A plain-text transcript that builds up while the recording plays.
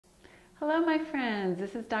Hello, my friends.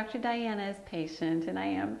 This is Dr. Diana's patient, and I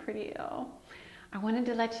am pretty ill. I wanted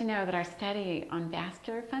to let you know that our study on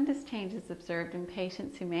vascular fundus changes observed in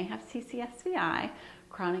patients who may have CCSVI,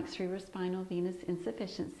 chronic cerebrospinal venous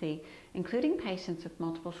insufficiency, including patients with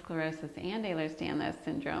multiple sclerosis and Ehlers-Danlos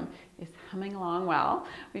syndrome, is humming along well.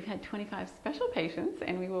 We've had 25 special patients,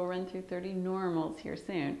 and we will run through 30 normals here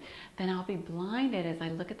soon. Then I'll be blinded as I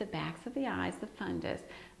look at the backs of the eyes, the fundus,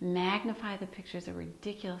 magnify the pictures a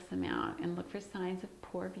ridiculous amount, and look for signs of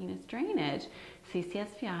poor venous drainage,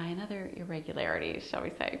 CCSVI, and other irregularities, shall we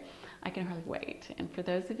say. I can hardly wait. And for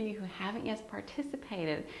those of you who haven't yet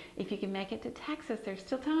participated, if you can make it to Texas, there's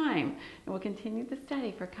still time. And we'll continue the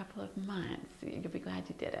study for a couple of months. You'll be glad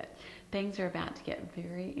you did it. Things are about to get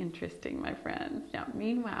very interesting, my friends. Now,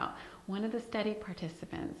 meanwhile, one of the study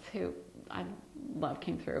participants who I love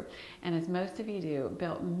came through, and as most of you do,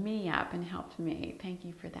 built me up and helped me. Thank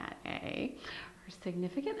you for that, A. Her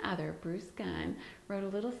significant other, BruceGunn, wrote a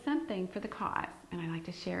little something for the cause, and I'd like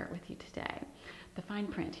to share it with you today. The fine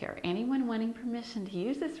print here. Anyone wanting permission to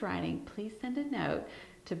use this writing, please send a note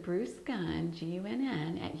to BruceGunn,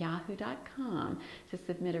 G-U-N-N, @yahoo.com to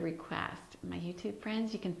submit a request. My YouTube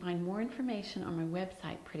friends, you can find more information on my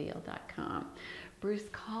website, prettyill.com. Bruce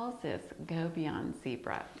calls this Go Beyond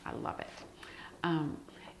Zebra. I love it.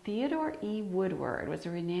 Theodore E. Woodward was a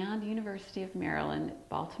renowned University of Maryland,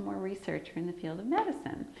 Baltimore researcher in the field of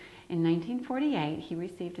medicine. In 1948, he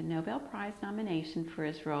received a Nobel Prize nomination for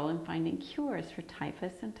his role in finding cures for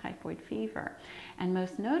typhus and typhoid fever, and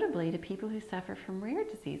most notably to people who suffer from rare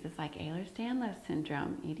diseases like Ehlers-Danlos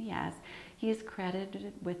syndrome, EDS. He is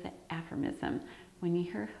credited with the aphorism, "When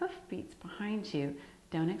you hear hoofbeats behind you,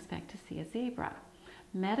 don't expect to see a zebra."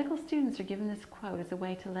 Medical students are given this quote as a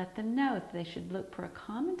way to let them know that they should look for a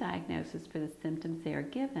common diagnosis for the symptoms they are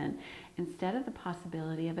given instead of the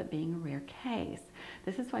possibility of it being a rare case.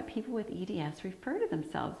 This is why people with EDS refer to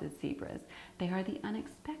themselves as zebras. They are the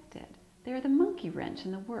unexpected. They are the monkey wrench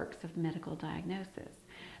in the works of medical diagnosis.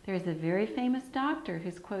 There is a very famous doctor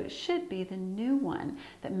whose quote should be the new one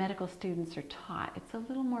that medical students are taught. It's a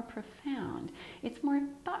little more profound. It's more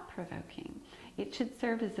thought-provoking. It should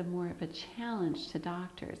serve as more of a challenge to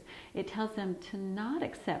doctors. It tells them to not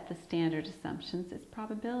accept the standard assumptions as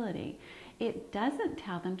probability. It doesn't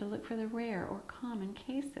tell them to look for the rare or common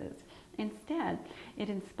cases. Instead, it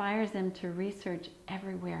inspires them to research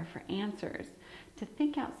everywhere for answers, to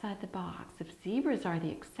think outside the box. If zebras are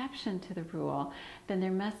the exception to the rule, then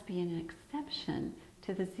there must be an exception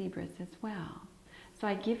to the zebras as well. So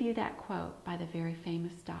I give you that quote by the very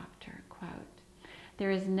famous doctor, quote,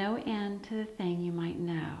 "There is no end to the thing you might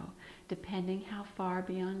know, depending how far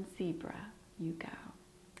beyond zebra you go,"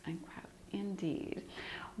 unquote. Indeed.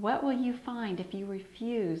 What will you find if you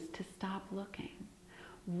refuse to stop looking?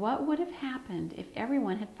 What would have happened if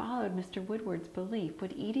everyone had followed Mr. Woodward's belief?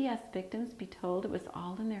 Would EDS victims be told it was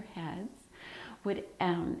all in their heads? Would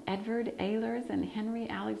Edward Ehlers and Henry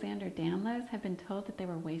Alexander Danlos have been told that they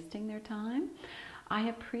were wasting their time? I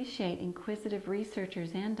appreciate inquisitive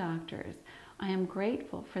researchers and doctors. I am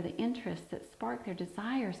grateful for the interests that spark their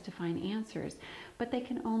desires to find answers, but they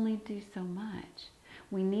can only do so much.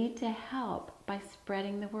 We need to help by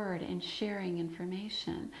spreading the word and sharing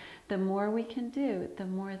information. The more we can do, the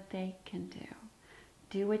more they can do.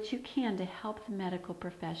 Do what you can to help the medical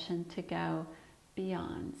profession to go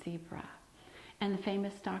beyond zebra. And the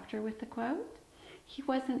famous doctor with the quote? He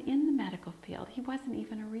wasn't in the medical field. He wasn't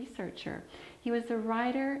even a researcher. He was a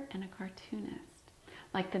writer and a cartoonist.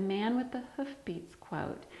 Like the man with the hoofbeats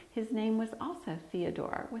quote, his name was also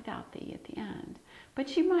Theodore, without the E at the end.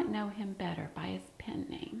 But you might know him better by his pen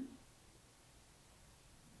name,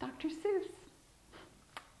 Dr. Seuss.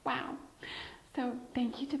 Wow. So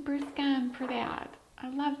thank you to BruceGunn for that. I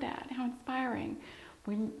love that. How inspiring.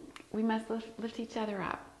 We must lift each other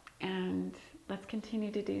up, and let's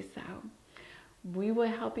continue to do so. We will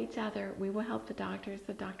help each other. We will help the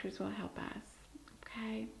doctors will help us.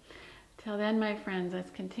 Okay? Till then, my friends,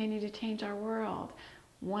 let's continue to change our world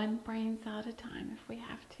one brain cell at a time if we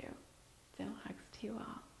have to. So hugs to you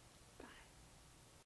all.